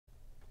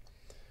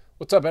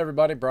What's up,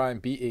 everybody? Brian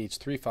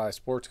BH35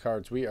 Sports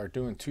Cards. We are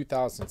doing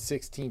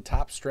 2016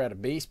 Top Strata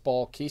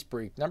Baseball Case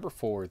Break number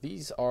 4.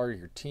 These are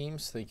your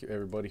teams. Thank you,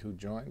 everybody who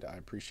joined. I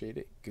appreciate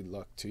it. Good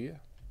luck to you.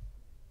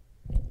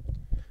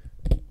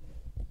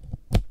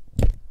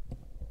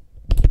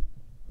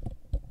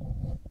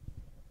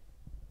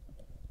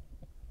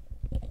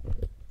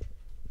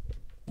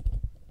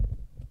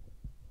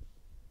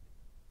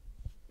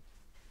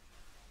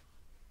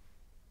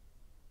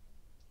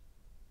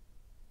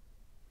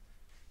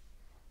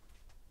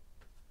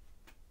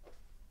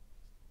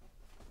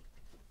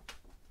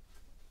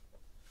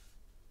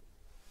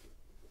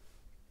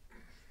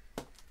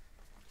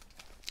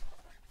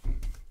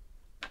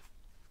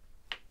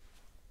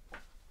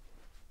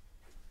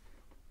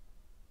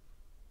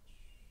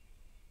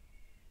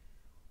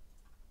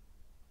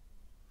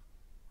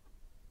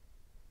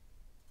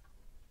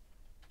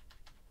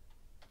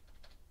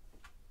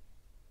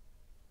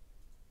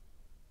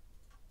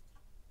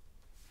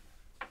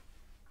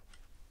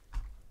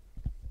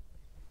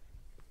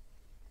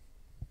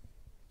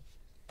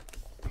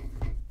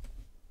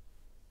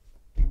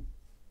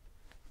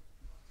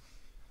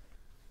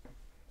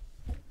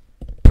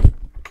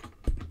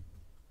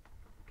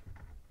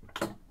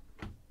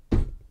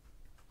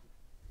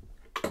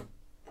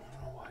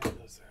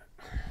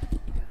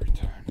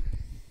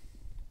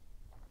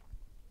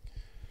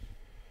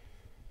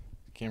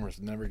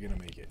 Camera's never gonna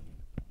make it.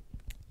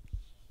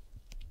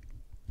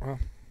 Well,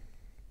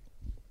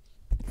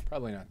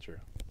 probably not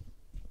true.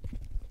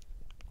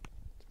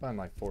 It's been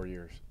like 4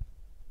 years.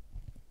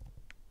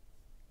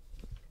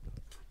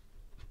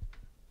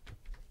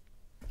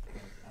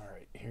 All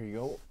right, here you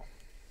go.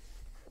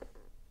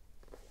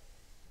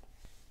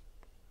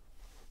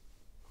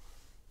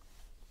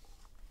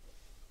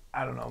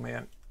 I don't know,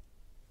 man.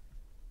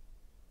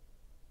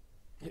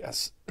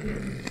 Yes.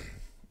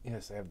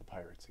 Yes, they have the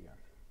Pirates again.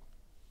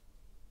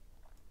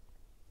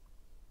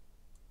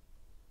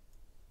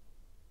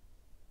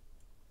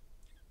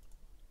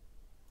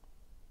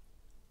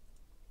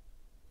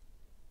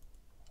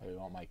 Oh, you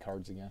want my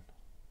cards again?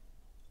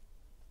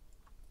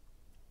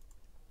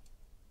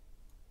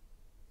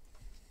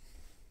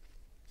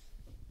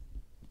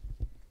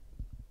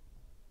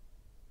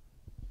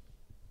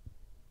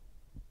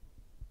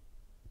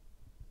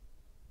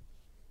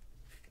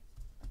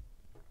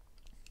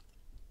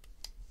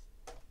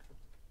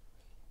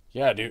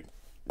 Yeah, dude.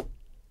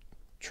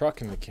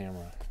 Trucking the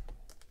camera.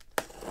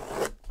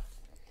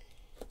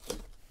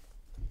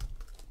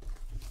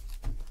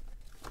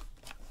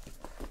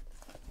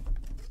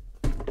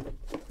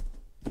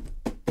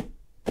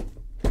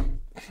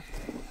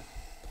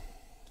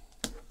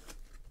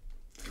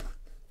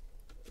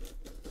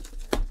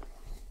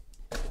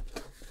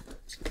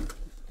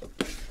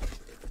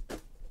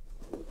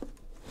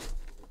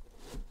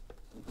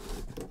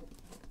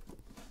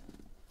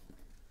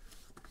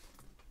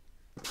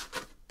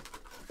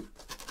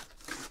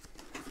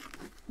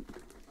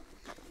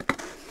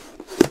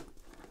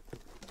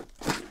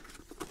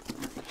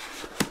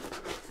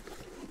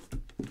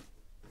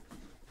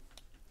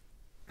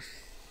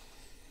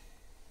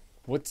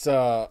 What's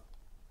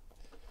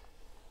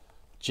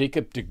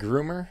Jacob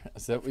DeGroomer?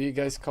 Is that what you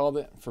guys called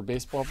it for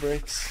baseball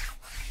breaks?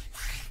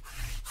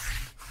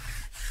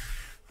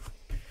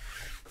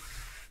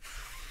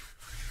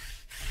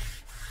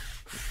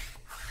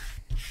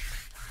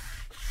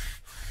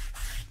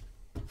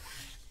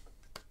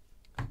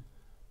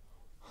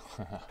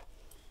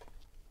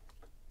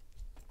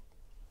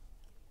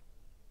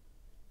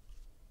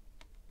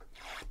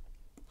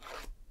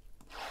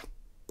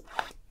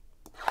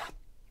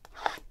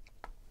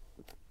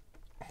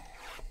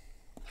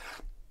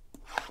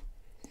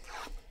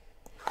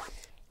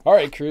 All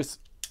right, Chris.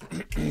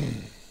 Let's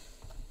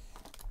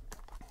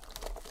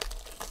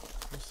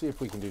see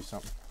if we can do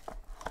something.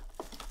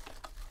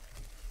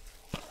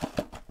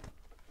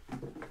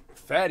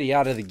 Fatty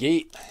out of the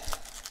gate.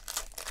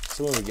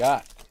 That's what we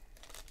got.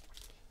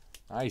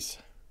 Nice.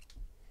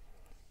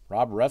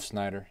 Rob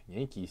Refsnyder,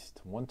 Yankees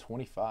to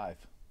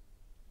 125.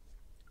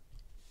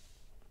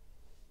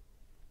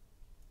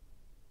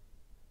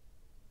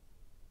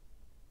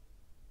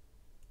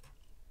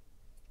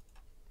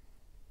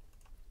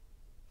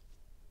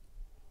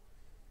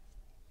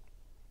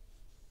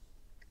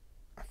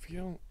 I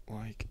feel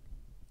like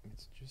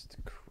it's just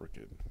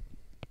crooked.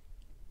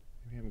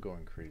 Maybe I'm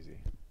going crazy.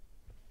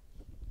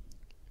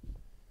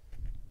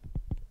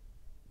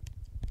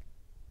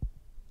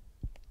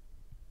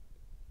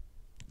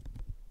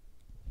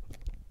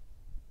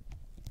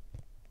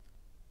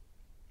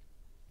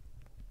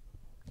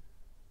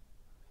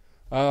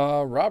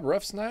 Rob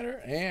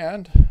Refsnyder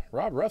and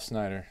Rob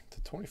Refsnyder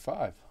to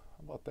 25.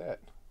 How about that?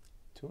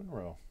 2 in a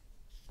row.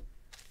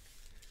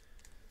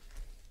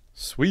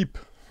 Sweep.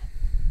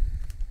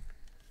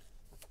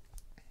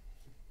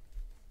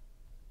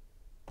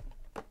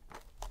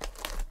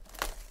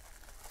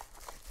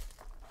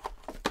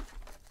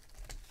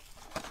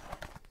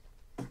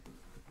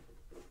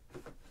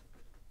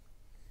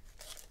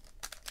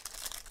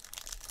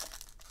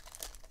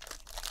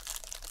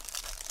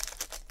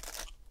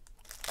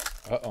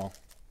 Uh-oh.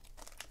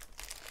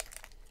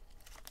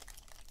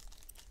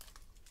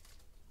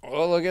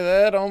 Oh, look at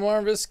that.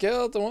 Omar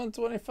Vizquel to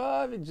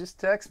 125. He just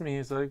texted me.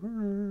 He's like,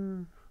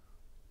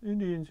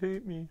 Indians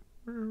hate me.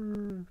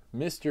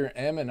 Mr.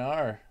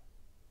 M&R.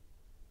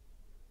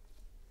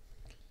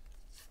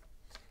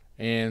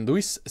 And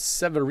Luis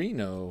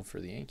Severino for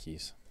the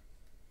Yankees.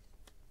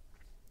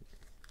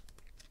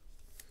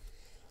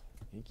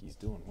 Yankees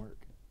doing work.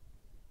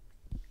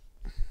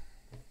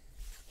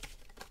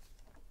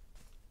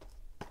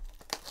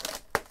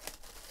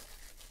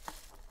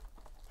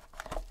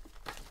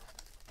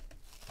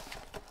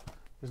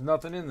 There's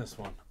nothing in this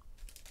one.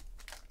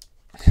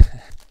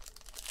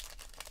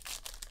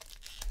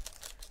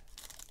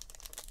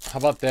 How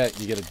about that?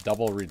 You get a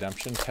double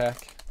redemption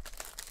pack.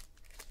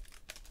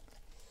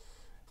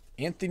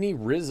 Anthony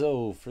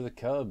Rizzo for the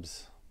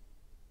Cubs.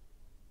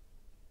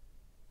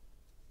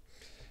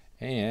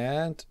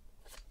 And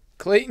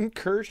Clayton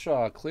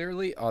Kershaw,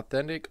 clearly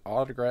authentic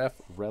autograph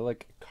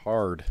relic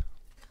card.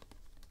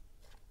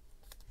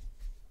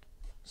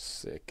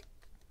 Sick.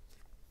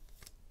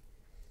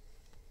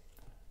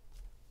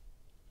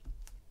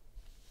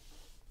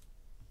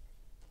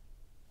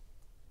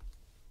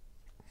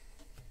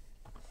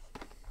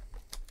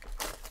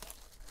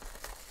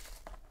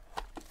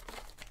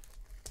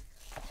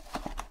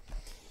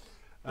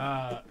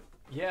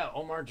 Yeah,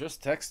 Omar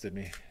just texted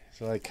me.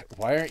 He's like,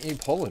 why aren't you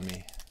pulling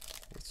me?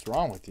 What's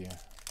wrong with you?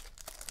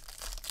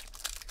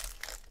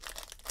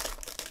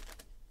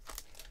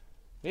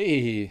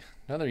 Hey,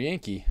 another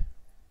Yankee.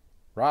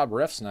 Rob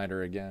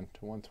Refsnyder again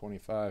to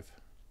 125.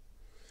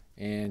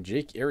 And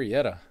Jake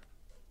Arrieta.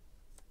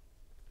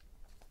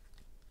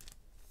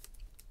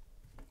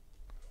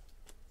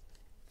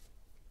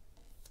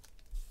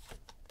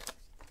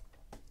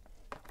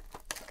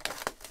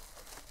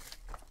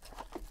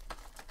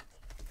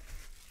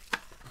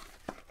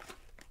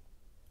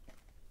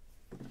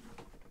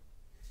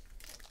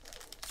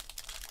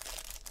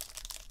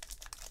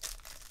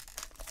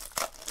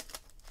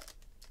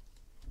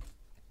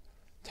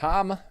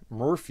 Tom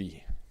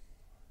Murphy,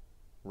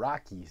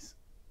 Rockies.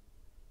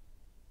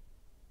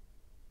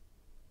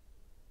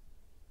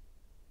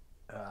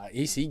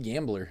 AC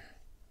Gambler,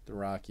 the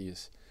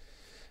Rockies.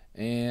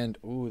 And,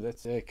 ooh,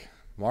 that's sick.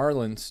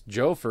 Marlins,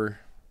 Jofer,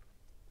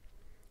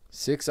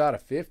 6 out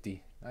of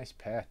 50. Nice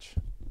patch.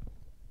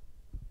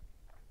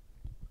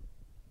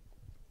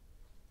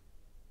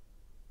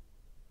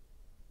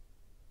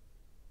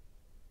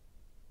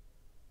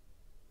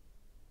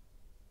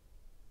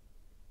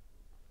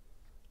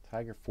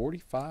 Tiger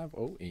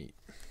 4508.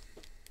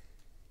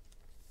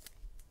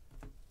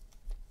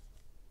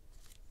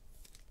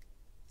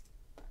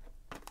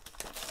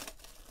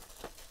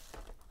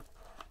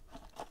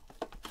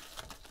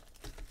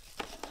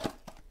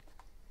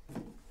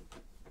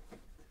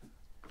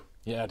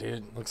 Yeah,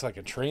 dude, looks like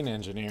a train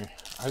engineer.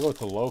 I go with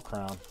the low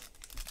crown.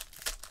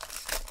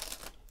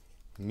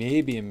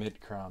 Maybe a mid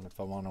crown if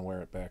I want to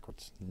wear it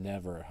backwards.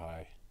 Never a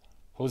high.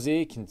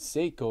 Jose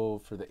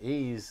Canseco for the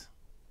A's.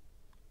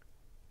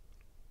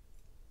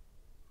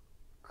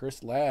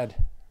 Chris Ladd.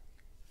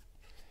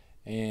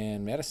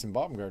 And Madison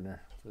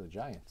Baumgartner for the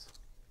Giants.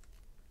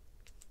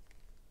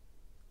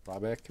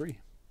 Buyback 3.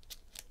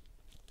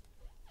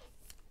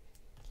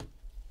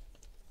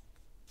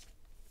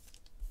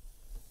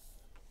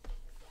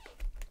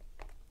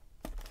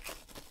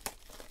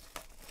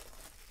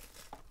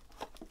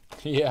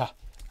 Yeah,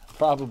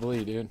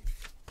 probably, dude.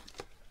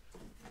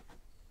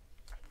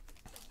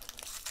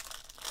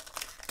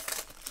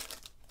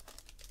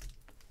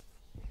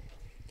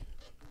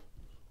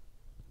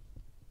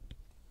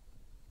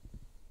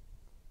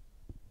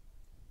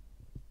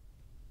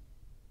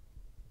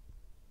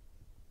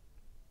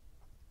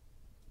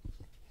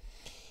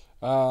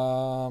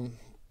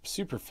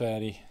 Super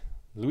fatty.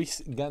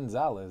 Luis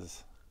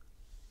Gonzalez.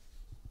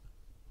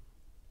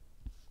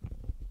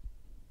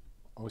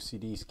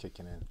 OCD's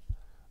kicking in.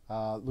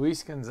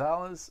 Luis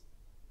Gonzalez,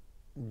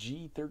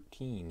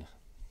 G13.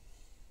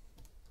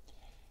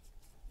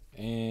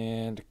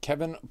 And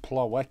Kevin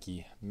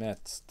Plawecki,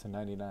 Mets to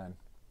 99.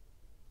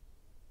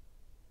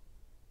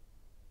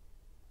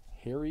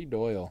 Harry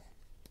Doyle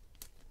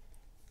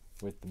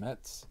with the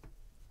Mets.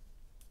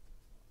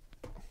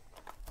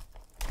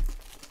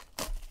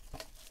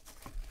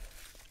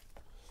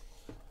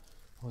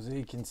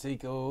 Jose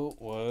Canseco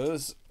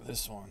was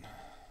this one.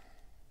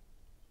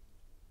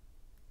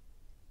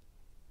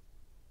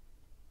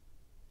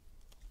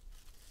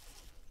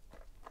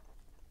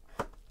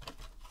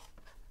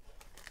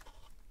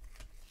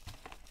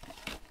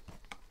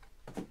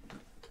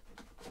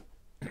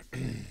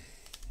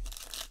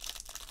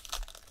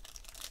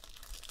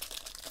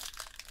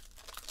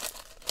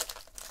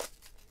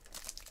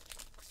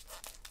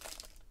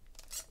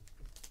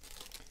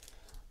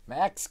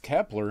 Max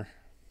Kepler,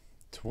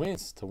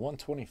 Twins to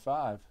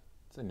 125.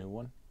 It's a new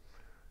one.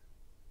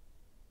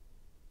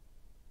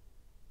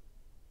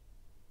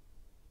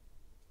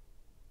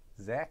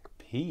 Zach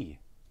P.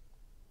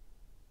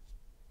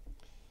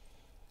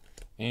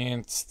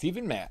 And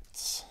Steven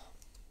Matz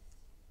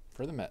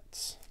for the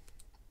Mets.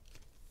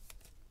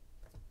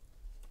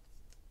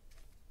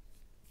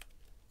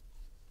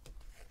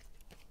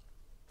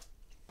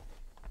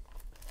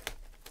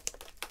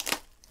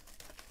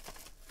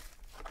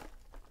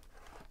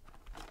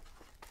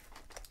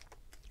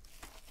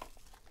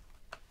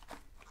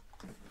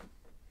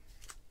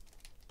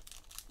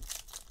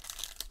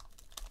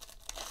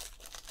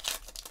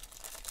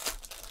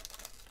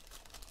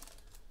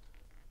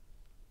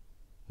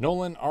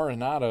 Nolan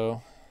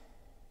Arenado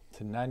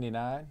to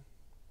 99.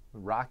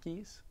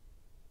 Rockies.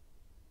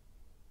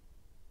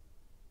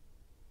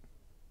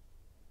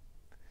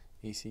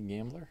 AC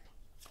Gambler.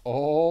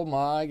 Oh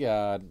my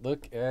God.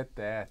 Look at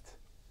that.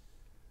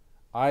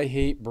 I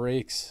hate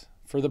breaks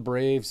for the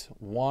Braves.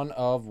 1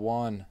 of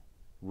 1.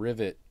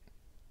 Rivet.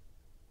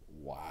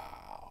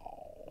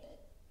 Wow.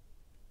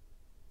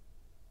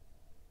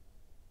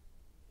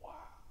 Wow.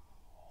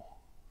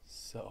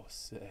 So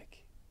sick.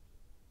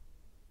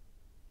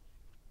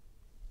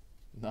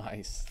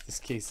 Nice. This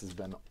case has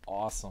been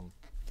awesome.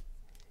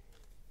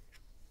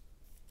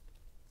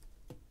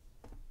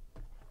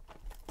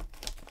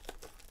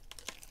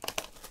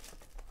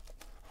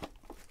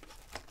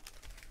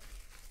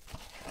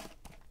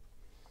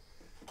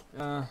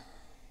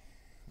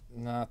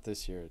 Not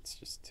this year. It's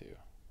just 2.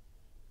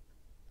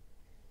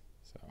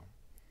 So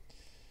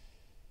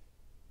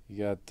you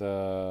got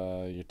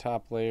your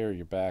top layer,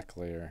 your back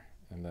layer,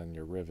 and then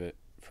your rivet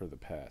for the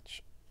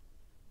patch.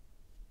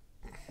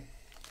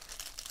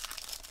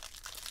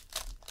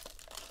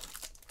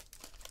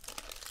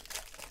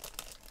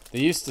 They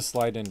used to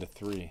slide into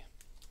 3.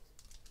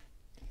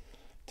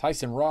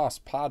 Tyson Ross,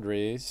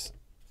 Padres,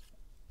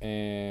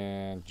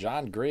 and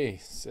John Gray,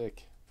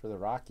 sick, for the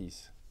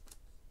Rockies.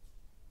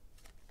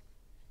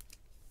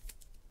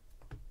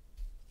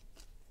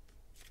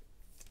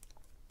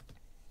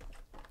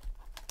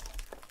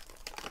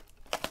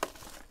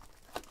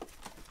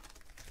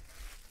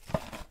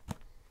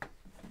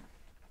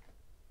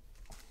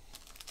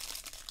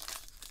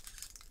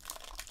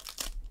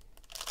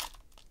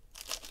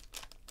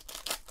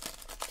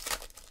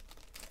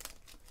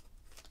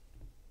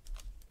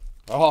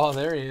 Oh,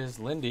 there he is,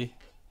 Lindy.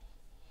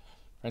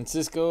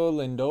 Francisco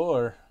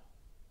Lindor.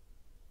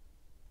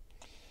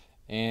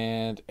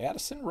 And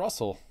Addison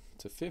Russell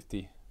to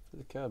 50 for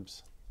the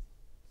Cubs.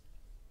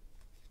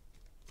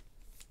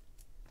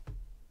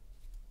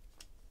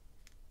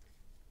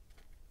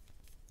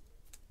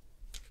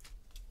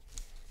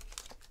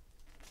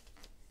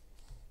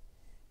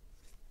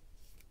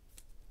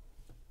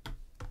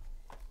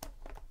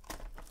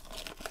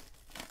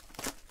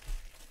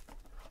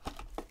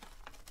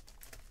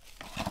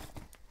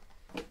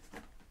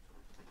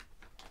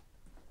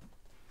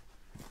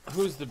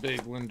 Who's the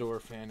big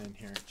Lindor fan in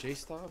here? Jay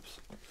Stobbs?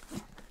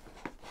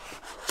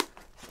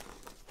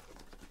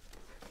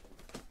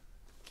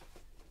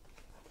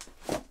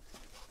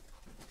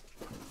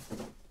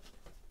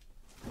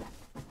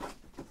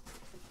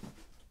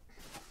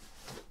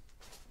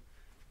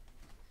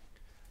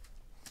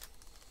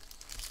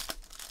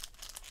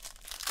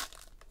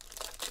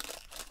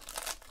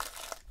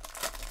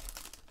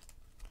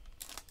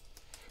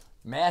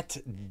 Matt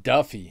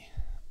Duffy.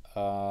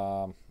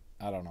 I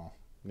don't know.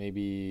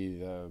 Maybe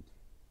the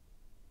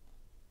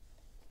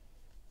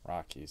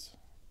Rockies.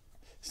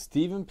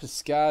 Steven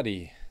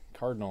Piscotty,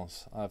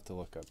 Cardinals. I'll have to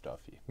look up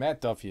Duffy.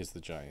 Matt Duffy is the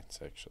Giants,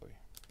 actually.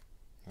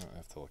 I'll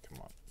have to look him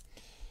up.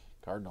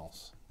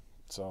 Cardinals.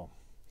 So,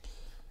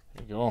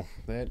 there you go.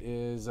 That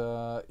is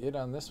it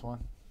on this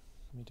one.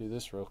 Let me do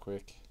this real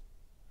quick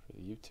for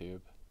the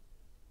YouTube.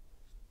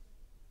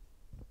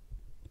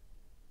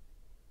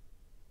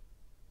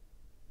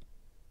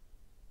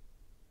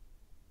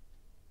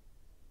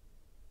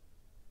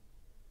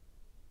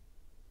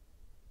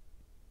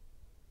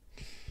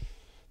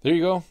 There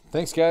you go.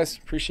 Thanks, guys.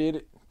 Appreciate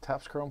it.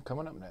 Topps Chrome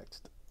coming up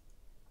next.